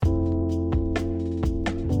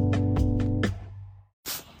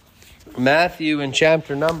Matthew in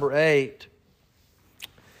chapter number 8.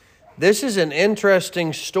 This is an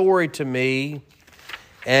interesting story to me,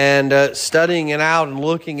 and studying it out and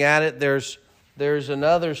looking at it, there's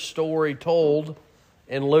another story told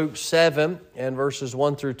in Luke 7 and verses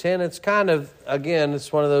 1 through 10. It's kind of, again,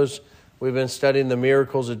 it's one of those, we've been studying the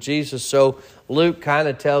miracles of Jesus, so Luke kind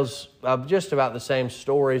of tells just about the same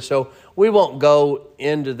story. So we won't go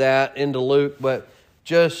into Luke, but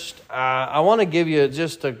just I want to give you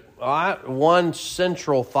just one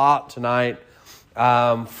central thought tonight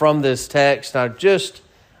from this text. I just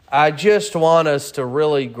want us to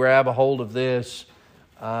really grab a hold of this,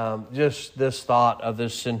 just this thought of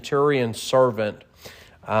this centurion servant.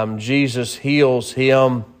 Jesus heals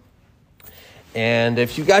him. And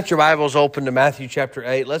if you got your Bibles open to Matthew chapter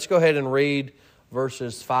 8, let's go ahead and read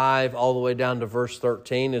verses 5 all the way down to verse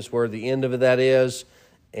 13 is where the end of that is.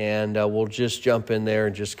 And we'll just jump in there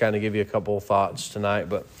and just kind of give you a couple of thoughts tonight.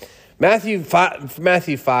 But Matthew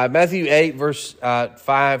 8, verse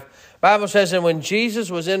 5, Bible says, "And when Jesus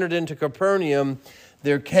was entered into Capernaum,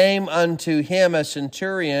 there came unto him a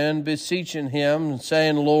centurion, beseeching him, and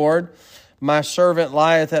saying, Lord, my servant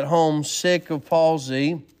lieth at home, sick of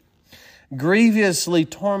palsy, grievously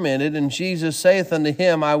tormented. And Jesus saith unto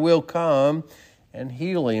him, I will come and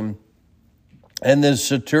heal him. And the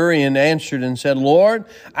centurion answered and said, Lord,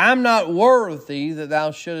 I am not worthy that thou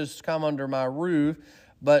shouldest come under my roof,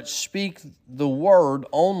 but speak the word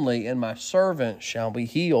only, and my servant shall be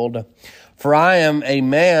healed. For I am a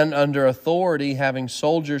man under authority, having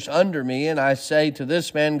soldiers under me, and I say to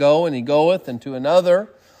this man, Go, and he goeth, and to another,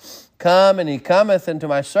 Come, and he cometh, and to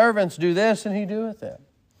my servants, Do this, and he doeth it.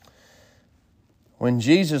 When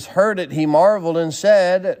Jesus heard it, he marveled and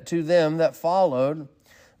said to them that followed,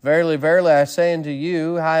 Verily, verily, I say unto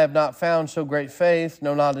you, I have not found so great faith,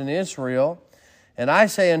 no, not in Israel. And I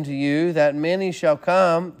say unto you, that many shall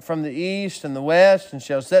come from the east and the west, and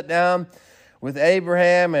shall sit down with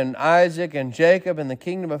Abraham and Isaac and Jacob in the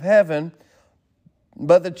kingdom of heaven.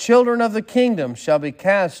 But the children of the kingdom shall be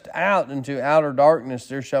cast out into outer darkness.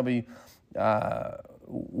 There shall be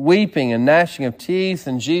weeping and gnashing of teeth.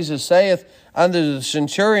 And Jesus saith unto the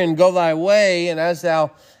centurion, Go thy way, and as thou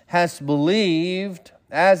hast believed,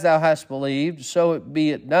 so it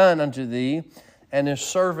be it done unto thee. And his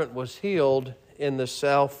servant was healed in the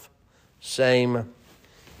same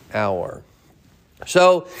hour.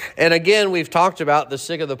 So, and again, we've talked about the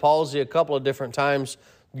sick of the palsy a couple of different times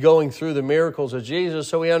going through the miracles of Jesus.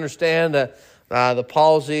 So we understand that the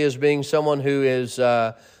palsy is being someone who's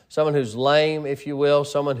lame, if you will,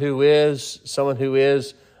 someone who is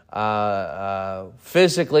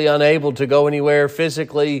physically unable to go anywhere,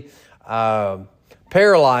 physically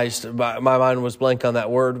paralyzed. My mind was blank on that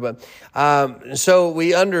word. But so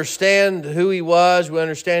we understand who he was. We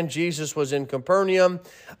understand Jesus was in Capernaum.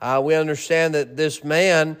 We understand that this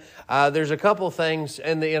man, there's a couple things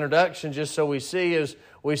in the introduction just so we see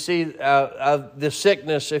the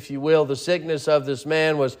sickness, if you will. The sickness of this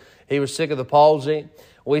man was he was sick of the palsy.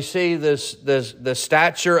 We see the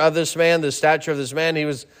stature of this man. The stature of this man, he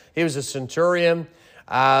was a centurion.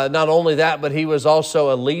 Not only that, but he was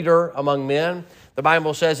also a leader among men. The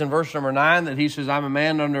Bible says in verse number 9 that he says, I'm a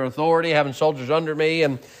man under authority, having soldiers under me,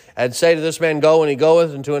 and say to this man, Go, and he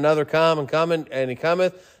goeth, and to another, Come, and he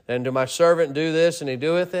cometh, and to my servant, Do this, and he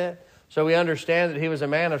doeth it. So we understand that he was a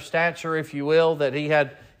man of stature, if you will, that he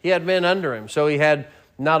had men under him. So he had,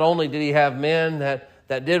 not only did he have men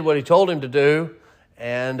that did what he told him to do,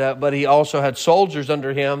 but he also had soldiers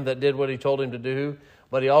under him that did what he told him to do.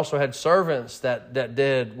 But he also had servants that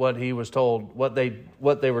did what he was told, what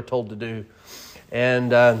they were told to do.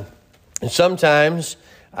 And sometimes,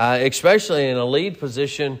 especially in a lead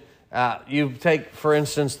position, you take, for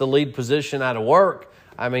instance, the lead position out of work.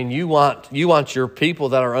 I mean, you want your people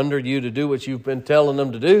that are under you to do what you've been telling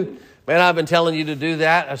them to do. Man, I've been telling you to do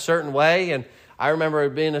that a certain way. And I remember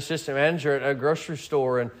being assistant manager at a grocery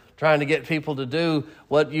store and trying to get people to do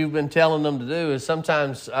what you've been telling them to do is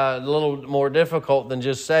sometimes a little more difficult than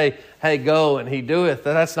just say, Hey, go, and he doeth.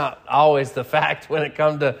 That's not always the fact when it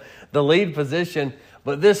comes to the lead position.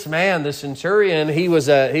 But this man, the centurion, he was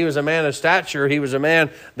a man of stature. He was a man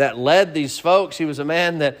that led these folks. He was a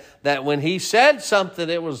man that when he said something,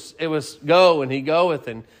 it was go, and he goeth,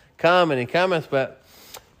 and come, and he cometh. But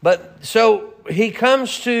so he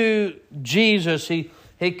comes to Jesus.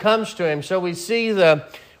 He comes to him. So we see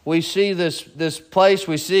this place.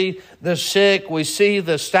 We see the sick. We see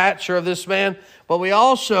the stature of this man. But we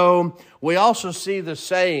also see the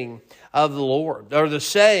saying of the Lord, or the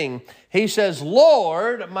saying. He says,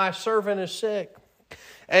 Lord, my servant is sick.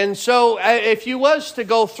 And so if you was to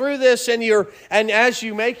go through this and as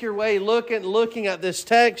you make your way looking at this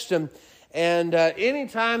text, and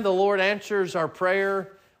anytime the Lord answers our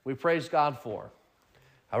prayer, we praise God for.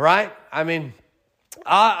 All right? I mean,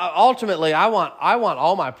 ultimately, I want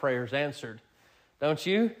all my prayers answered. Don't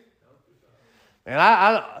you? And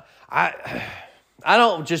I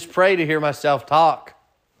don't just pray to hear myself talk.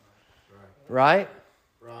 Right?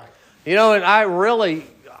 Right. You know, and I really,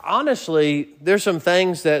 honestly, there's some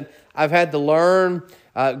things that I've had to learn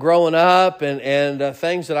growing up and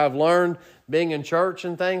things that I've learned being in church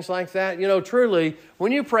and things like that. You know, truly,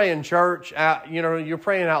 when you pray in church, you're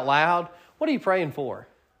praying out loud. What are you praying for?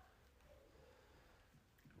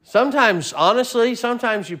 Sometimes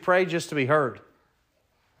you pray just to be heard.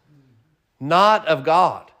 Not of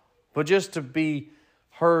God, but just to be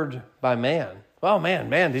heard by man. Oh,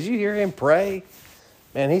 man, did you hear him pray?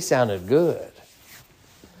 Man, he sounded good.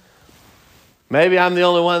 Maybe I'm the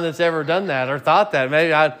only one that's ever done that or thought that.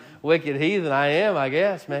 Maybe I'm wicked heathen. I am, I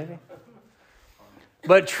guess, maybe.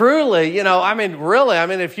 But truly,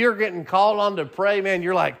 really, if you're getting called on to pray, man,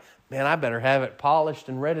 you're like, man, I better have it polished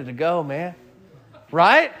and ready to go, man.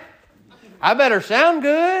 Right? I better sound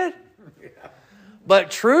good.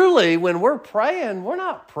 But truly, when we're praying, we're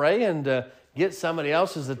not praying to get somebody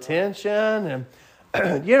else's attention.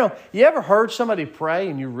 And, you ever heard somebody pray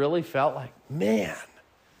and you really felt like, man,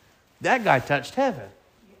 that guy touched heaven?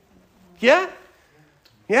 Yeah?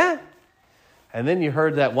 Yeah? And then you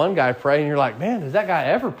heard that one guy pray and you're like, man, does that guy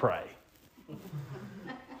ever pray?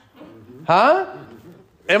 Huh?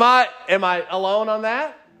 Am I alone on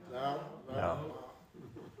that? No.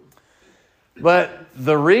 But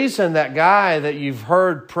the reason that guy that you've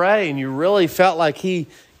heard pray and you really felt like he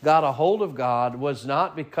got a hold of God was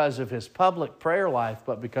not because of his public prayer life,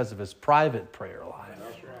 but because of his private prayer life.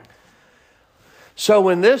 That's right. So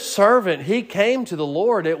when this servant, he came to the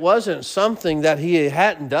Lord, it wasn't something that he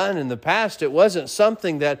hadn't done in the past. It wasn't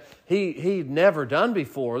something that he'd never done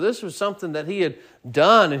before. This was something that he had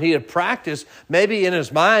done and he had practiced. Maybe in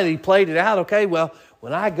his mind he played it out. Okay, well,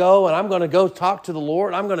 when I go and I'm going to go talk to the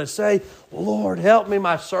Lord, I'm going to say, Lord, help me.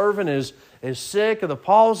 My servant is sick of the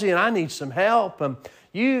palsy and I need some help.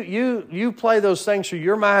 You play those things through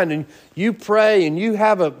your mind and you pray and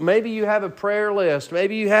maybe you have a prayer list.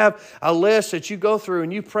 Maybe you have a list that you go through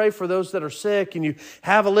and you pray for those that are sick, and you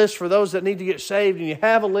have a list for those that need to get saved, and you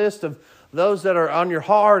have a list of those that are on your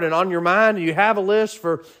heart and on your mind, and you have a list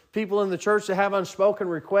for people in the church that have unspoken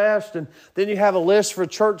requests, and then you have a list for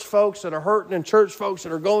church folks that are hurting and church folks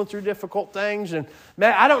that are going through difficult things. And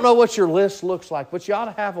man, I don't know what your list looks like, but you ought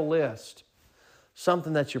to have a list,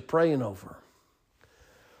 something that you're praying over.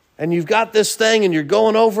 And you've got this thing and you're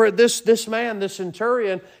going over it. This man, the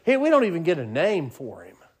centurion, we don't even get a name for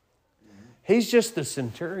him. He's just the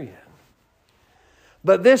centurion.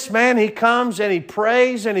 But this man, he comes and he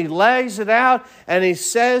prays and he lays it out and he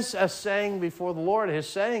says a saying before the Lord. His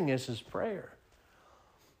saying is his prayer.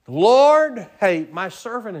 Lord, hey, my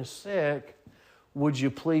servant is sick. Would you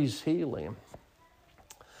please heal him?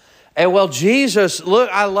 And well, Jesus, look,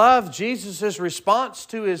 I love Jesus' response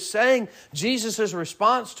to his saying, Jesus'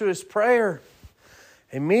 response to his prayer.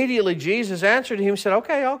 Immediately, Jesus answered him and said,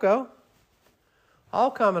 okay, I'll go. I'll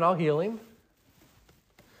come and I'll heal him.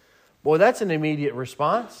 Boy, that's an immediate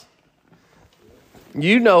response.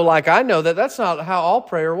 You know, like I know, that's not how all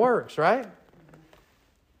prayer works, right?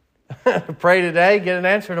 Pray today, get an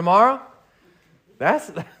answer tomorrow. That's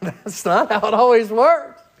not how it always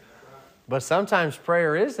works. But sometimes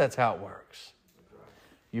that's how it works.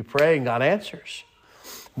 You pray and God answers.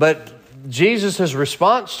 But Jesus'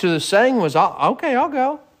 response to the saying was, okay, I'll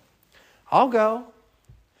go. I'll go.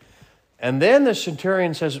 And then the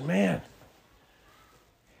centurion says, man,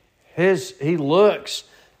 he looks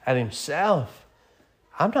at himself.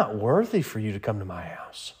 I'm not worthy for you to come to my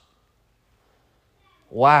house.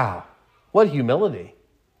 Wow. What humility.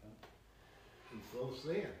 He's full of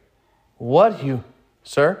sin.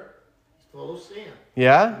 Sir? He's full of sin.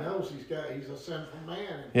 Yeah? He knows he's a sinful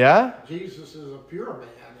man. Yeah? Jesus is a pure man.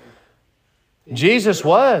 Jesus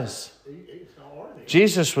was. He's not ordinary.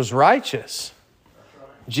 Jesus was righteous. That's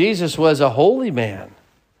right. Jesus was a holy man.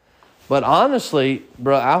 But honestly,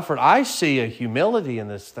 Brother Alfred, I see a humility in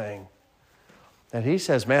this thing. That he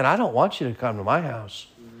says, man, I don't want you to come to my house.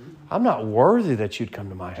 I'm not worthy that you'd come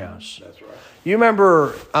to my house. That's right. You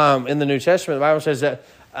remember in the New Testament, the Bible says that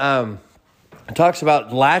it talks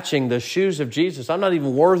about latching the shoes of Jesus. I'm not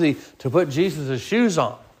even worthy to put Jesus' shoes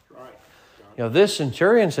on. Right. You know, this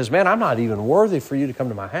centurion says, man, I'm not even worthy for you to come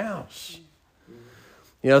to my house.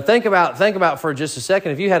 You know, think about for just a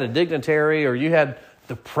second, if you had a dignitary or you had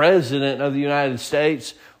the president of the United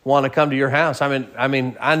States want to come to your house. I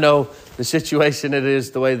mean, I know the situation it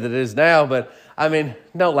is the way that it is now, but I mean,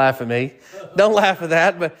 don't laugh at me. Don't laugh at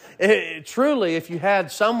that. But truly, if you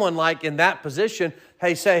had someone like in that position,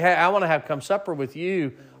 hey, I want to have come supper with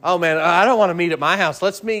you. Oh man, I don't want to meet at my house.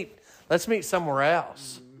 Let's meet somewhere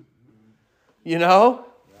else. You know?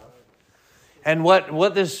 And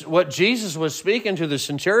what Jesus was speaking to the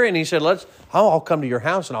centurion, he said, I'll come to your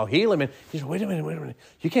house and I'll heal him. And he said, wait a minute.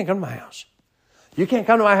 You can't come to my house. You can't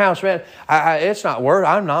come to my house, man.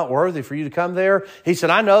 I'm not worthy for you to come there. He said,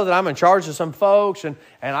 I know that I'm in charge of some folks, and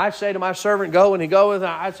I say to my servant, go, and he goeth.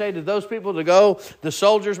 I say to those people to go. The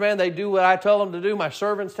soldiers, man, they do what I tell them to do. My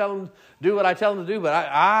servants tell them do what I tell them to do, but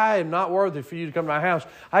I am not worthy for you to come to my house.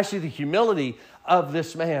 I see the humility of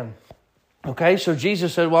this man. Okay, so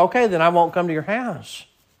Jesus said, well, okay, then I won't come to your house.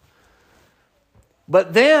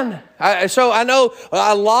 But then, so I know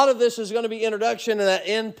a lot of this is going to be introduction, and that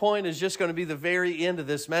end point is just going to be the very end of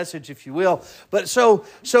this message, if you will. But so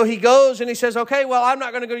he goes and he says, okay, well, I'm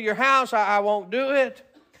not going to go to your house. I won't do it.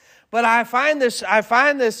 But I find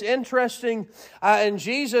this interesting. And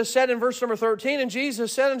Jesus said in verse number 13, and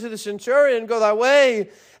Jesus said unto the centurion, go thy way,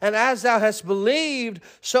 and as thou hast believed,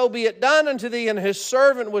 so be it done unto thee. And his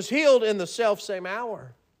servant was healed in the selfsame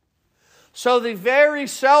hour. So the very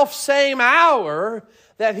self-same hour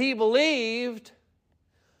that he believed,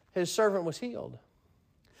 his servant was healed.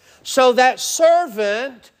 So that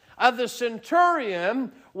servant of the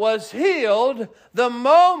centurion was healed the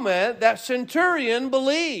moment that centurion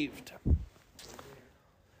believed.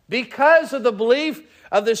 Because of the belief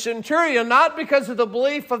of the centurion, not because of the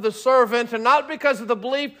belief of the servant, and not because of the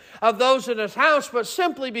belief of those in his house, but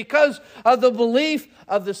simply because of the belief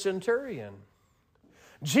of the centurion.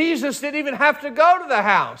 Jesus didn't even have to go to the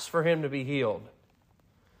house for him to be healed.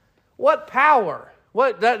 What power?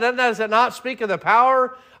 Does it not speak of the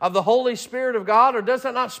power of the Holy Spirit of God? Or does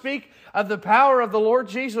it not speak of the power of the Lord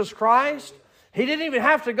Jesus Christ? He didn't even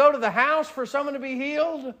have to go to the house for someone to be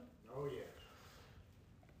healed. Oh,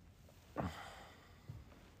 yes.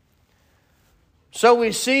 So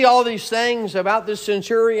we see all these things about this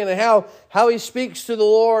centurion and how he speaks to the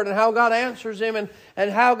Lord and how God answers him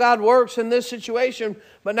and how God works in this situation.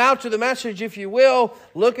 But now to the message, if you will,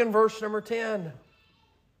 look in verse number 10.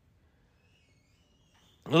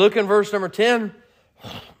 Look in verse number 10.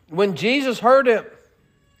 When Jesus heard it,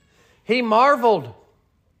 he marveled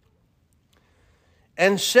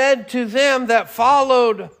and said to them that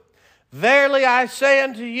followed, verily I say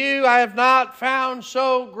unto you, I have not found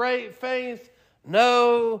so great faith,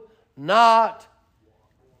 no, not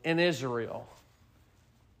in Israel.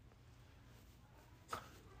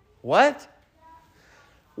 What?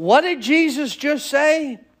 What did Jesus just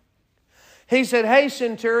say? He said, hey,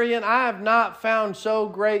 centurion, I have not found so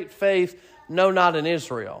great faith, no, not in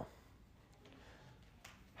Israel.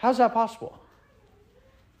 How's that possible?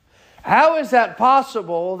 How is that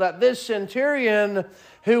possible that this centurion,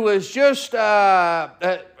 who was just an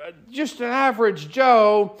average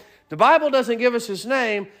Joe, the Bible doesn't give us his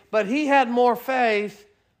name, but he had more faith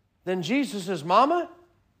than Jesus' mama?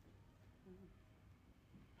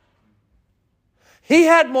 He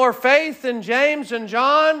had more faith than James and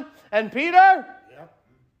John and Peter? Yep.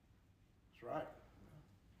 That's right.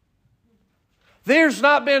 There's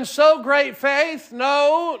not been so great faith,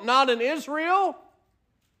 no, not in Israel.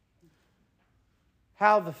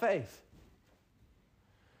 How the faith?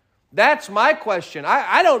 That's my question.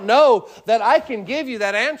 I don't know that I can give you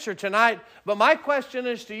that answer tonight, but my question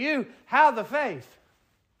is to you, how the faith?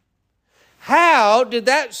 How did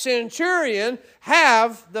that centurion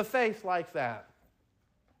have the faith like that?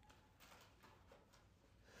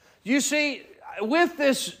 You see, with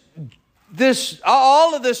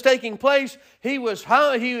all of this taking place, he was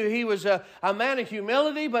a man of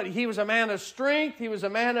humility, but he was a man of strength. He was a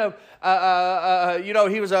man of,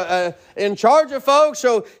 he was in charge of folks,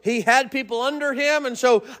 so he had people under him. And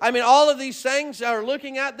so, all of these things are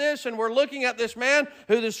looking at this, and we're looking at this man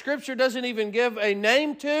who the Scripture doesn't even give a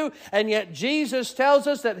name to, and yet Jesus tells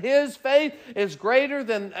us that his faith is greater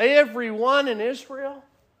than everyone in Israel.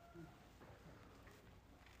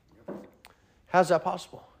 How's that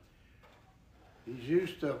possible? He's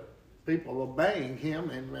used to people obeying him,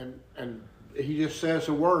 and he just says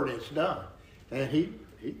a word, it's done. And he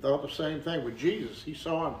thought the same thing with Jesus. He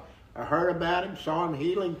saw him, I heard about him, saw him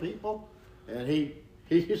healing people, and he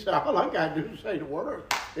said, all I got to do is say the word,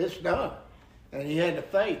 it's done. And he had the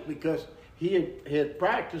faith because he had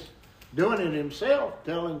practiced doing it himself,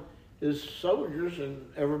 telling his soldiers and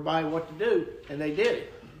everybody what to do, and they did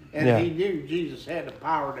it. And he knew Jesus had the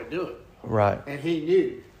power to do it. Right. And he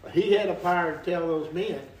knew. He had the power to tell those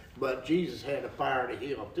men, but Jesus had the power to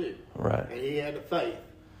heal too. Right. And he had the faith.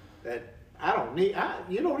 that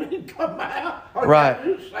you don't need to come out. Right.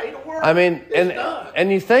 You say the word. I mean, it's done.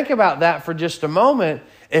 and you think about that for just a moment.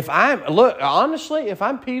 If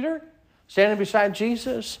I'm Peter standing beside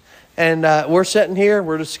Jesus, and we're sitting here,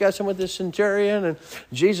 we're discussing with this centurion, and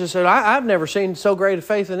Jesus said, I've never seen so great a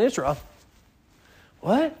faith in Israel.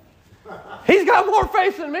 What? He's got more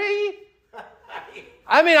faith than me.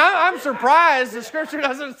 I mean, I'm surprised the scripture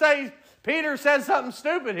doesn't say Peter said something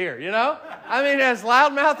stupid here, you know? I mean, as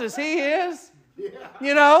loudmouth as he is,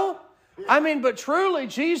 you know? I mean, but truly,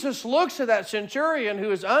 Jesus looks at that centurion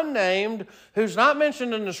who is unnamed, who's not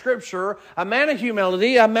mentioned in the scripture, a man of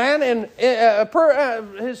humility, a man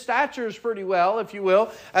his stature is pretty well, if you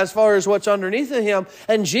will, as far as what's underneath of him.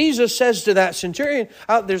 And Jesus says to that centurion,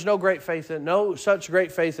 there's no such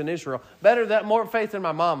great faith in Israel. More faith than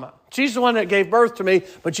my mama. She's the one that gave birth to me,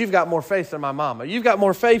 but you've got more faith than my mama. You've got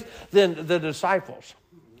more faith than the disciples.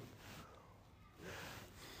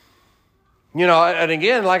 You know, and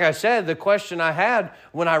again, like I said, the question I had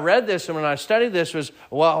when I read this and when I studied this was,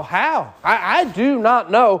 well, how? I do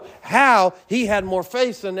not know how he had more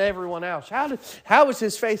faith than everyone else. How was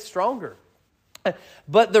his faith stronger?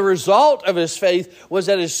 But the result of his faith was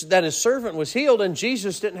that his servant was healed and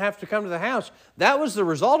Jesus didn't have to come to the house. That was the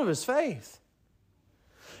result of his faith.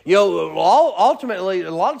 You know, ultimately,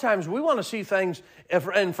 a lot of times we want to see things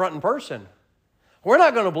in front and person. We're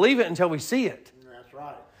not going to believe it until we see it. That's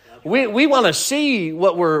right. We want to see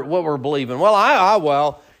what we're believing.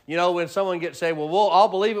 Well, you know, when someone gets say, I'll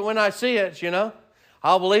believe it when I see it, you know.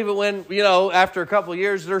 I'll believe it when, you know, after a couple of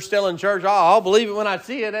years they're still in church. I'll believe it when I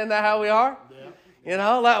see it. Isn't that how we are? Yeah. You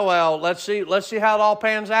know, let's see how it all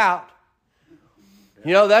pans out. Yeah.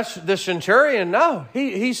 You know, that's the centurion. No,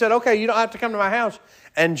 he said, okay, you don't have to come to my house.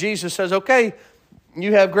 And Jesus says, okay,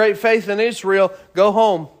 you have great faith in Israel. Go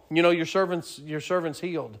home. You know, your servant's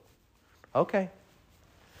healed. Okay.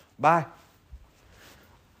 Bye.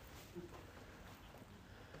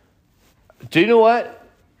 Do you know what?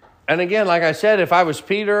 And again, like I said, if I was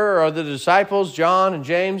Peter or the disciples, John and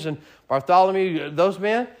James and Bartholomew, those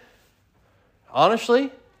men,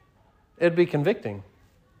 honestly, it'd be convicting.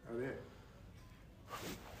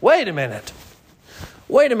 Wait a minute.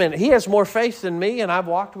 He has more faith than me and I've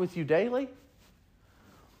walked with you daily?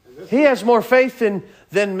 He has more faith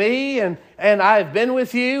than me, and I've been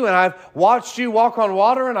with you, and I've watched you walk on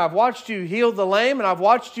water, and I've watched you heal the lame, and I've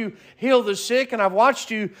watched you heal the sick, and I've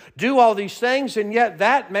watched you do all these things, and yet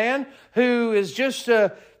that man who is just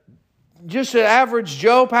an average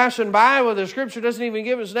Joe passing by, where the scripture doesn't even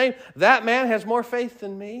give his name, that man has more faith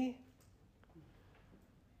than me?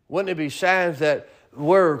 Wouldn't it be sad that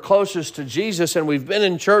we're closest to Jesus and we've been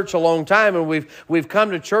in church a long time and we've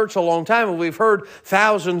come to church a long time and we've heard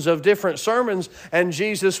thousands of different sermons, and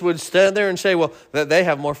Jesus would stand there and say, well, that they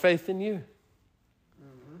have more faith than you.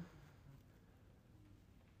 Mm-hmm.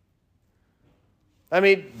 I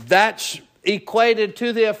mean, that's equated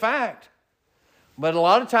to the fact. But a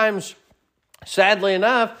lot of times, sadly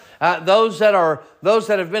enough, those that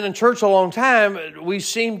have been in church a long time, we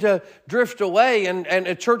seem to drift away,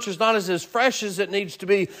 and church is not as fresh as it needs to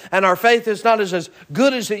be, and our faith is not as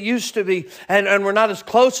good as it used to be, and we're not as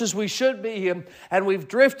close as we should be, and we've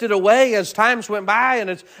drifted away as times went by,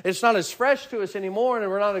 and it's not as fresh to us anymore, and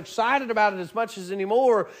we're not excited about it as much as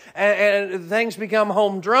anymore, and things become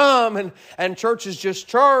humdrum, and church is just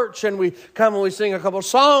church, and we come and we sing a couple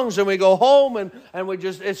songs, and we go home, and we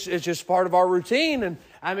just it's just part of our routine, and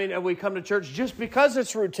I mean, we come to church just because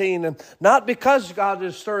it's routine, and not because God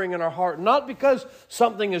is stirring in our heart, not because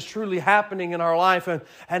something is truly happening in our life,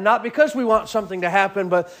 and not because we want something to happen,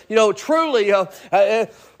 but, you know, truly,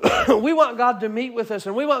 we want God to meet with us,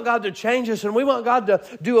 and we want God to change us, and we want God to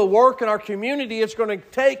do a work in our community. It's going to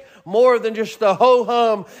take more than just the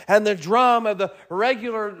ho-hum and the drum of the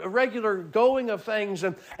regular going of things.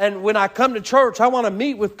 And when I come to church, I want to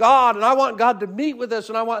meet with God, and I want God to meet with us,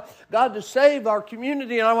 and I want God to save our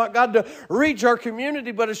community, and I want God to reach our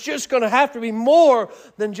community, but it's just going to have to be more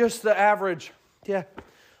than just the average. Yeah,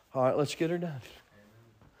 all right, let's get her done.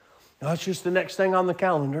 No, it's just the next thing on the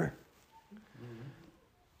calendar.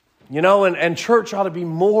 You know, and church ought to be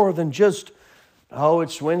more than just,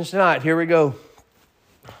 it's Wednesday night, here we go.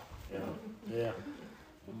 Yeah.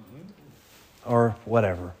 Or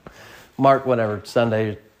whatever. Mark whatever,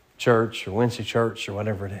 Sunday church or Wednesday church or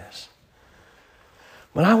whatever it is.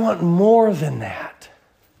 But I want more than that.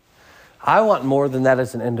 I want more than that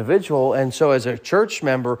as an individual. And so as a church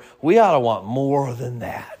member, we ought to want more than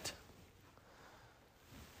that.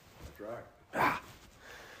 That's right.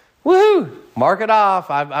 Woohoo! Mark it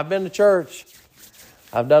off. I've been to church.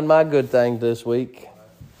 I've done my good thing this week.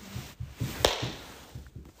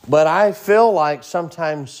 But I feel like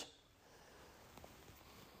sometimes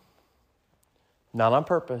Not on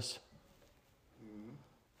purpose.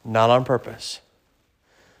 Not on purpose.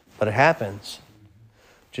 But it happens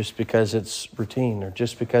just because it's routine or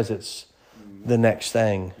just because it's the next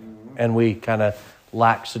thing. And we kind of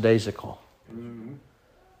lackadaisical.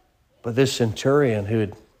 But this centurion who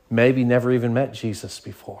had maybe never even met Jesus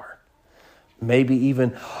before, maybe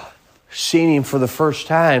even seen him for the first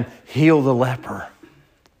time, heal the leper.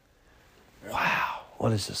 Wow,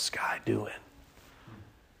 what is this guy doing?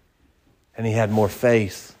 And he had more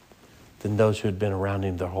faith than those who had been around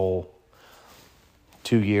him the whole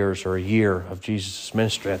 2 years or a year of Jesus'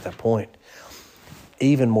 ministry at that point.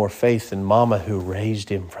 Even more faith than Mama who raised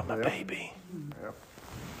him from a baby.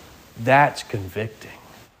 That's convicting.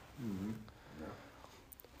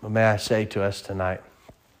 But may I say to us tonight,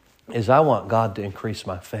 is I want God to increase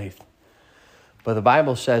my faith. But the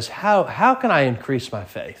Bible says, how can I increase my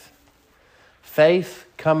faith? Faith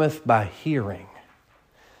cometh by hearing,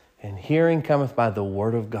 and hearing cometh by the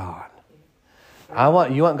word of God.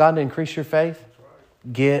 You want God to increase your faith?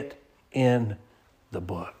 Get in the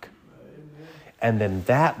book. And then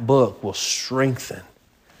that book will strengthen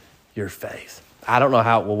your faith. I don't know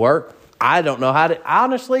how it will work. I don't know how to,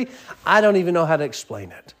 honestly, I don't even know how to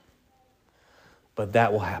explain it. But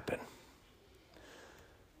that will happen.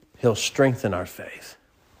 He'll strengthen our faith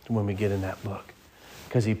when we get in that book.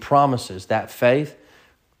 Because he promises that faith,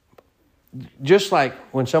 just like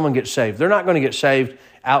when someone gets saved, they're not going to get saved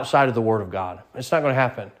outside of the Word of God. It's not going to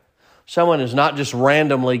happen. Someone is not just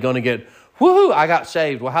randomly going to get, woohoo, I got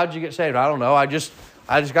saved. Well, how did you get saved? I don't know. I just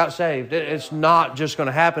got saved. It's not just going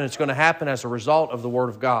to happen. It's going to happen as a result of the Word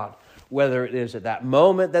of God. Whether it is at that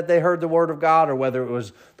moment that they heard the Word of God or whether it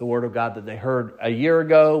was the Word of God that they heard a year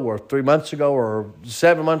ago or 3 months ago or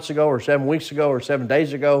 7 months ago or 7 weeks ago or 7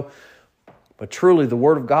 days ago. But truly, the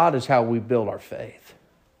Word of God is how we build our faith.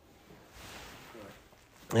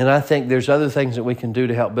 And I think there's other things that we can do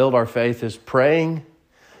to help build our faith is praying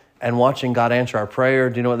and watching God answer our prayer.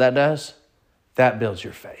 Do you know what that does? That builds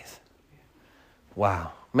your faith.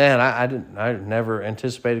 Wow. Man, I never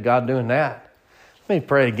anticipated God doing that. Let me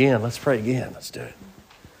pray again. Let's pray again. Let's do it.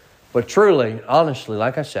 But truly, honestly,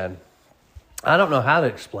 like I said, I don't know how to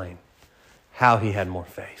explain how he had more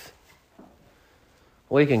faith.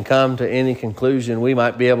 We can come to any conclusion. We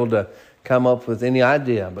might be able to come up with any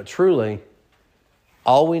idea. But truly,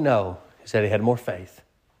 all we know is that he had more faith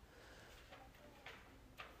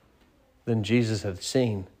than Jesus had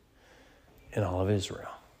seen in all of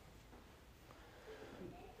Israel.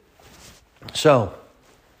 So,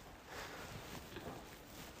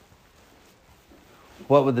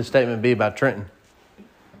 what would the statement be about Trenton?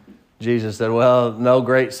 Jesus said, well, no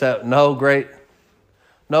greater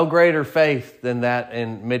faith than that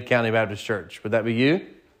in Mid-County Baptist Church. Would that be you?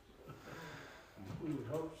 We would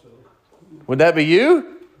hope so. Would that be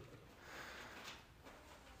you?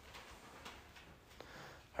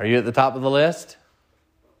 Are you at the top of the list?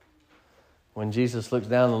 When Jesus looks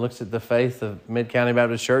down and looks at the faith of Mid-County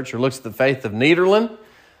Baptist Church or looks at the faith of Nederland,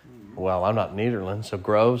 well, I'm not Nederland, so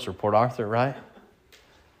Groves or Port Arthur, right?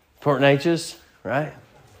 Port Neches, right?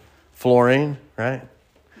 Florine, right?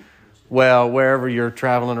 Well, wherever you're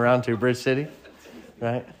traveling around to, Bridge City,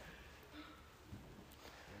 right?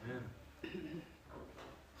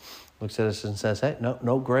 Looks at us and says, hey,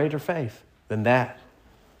 no greater faith than that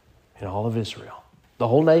in all of Israel. The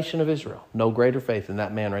whole nation of Israel. No greater faith than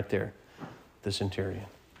that man right there, the centurion.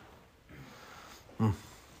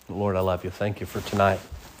 Lord, I love you. Thank you for tonight.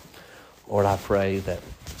 Lord, I pray that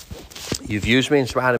you've used me in spite of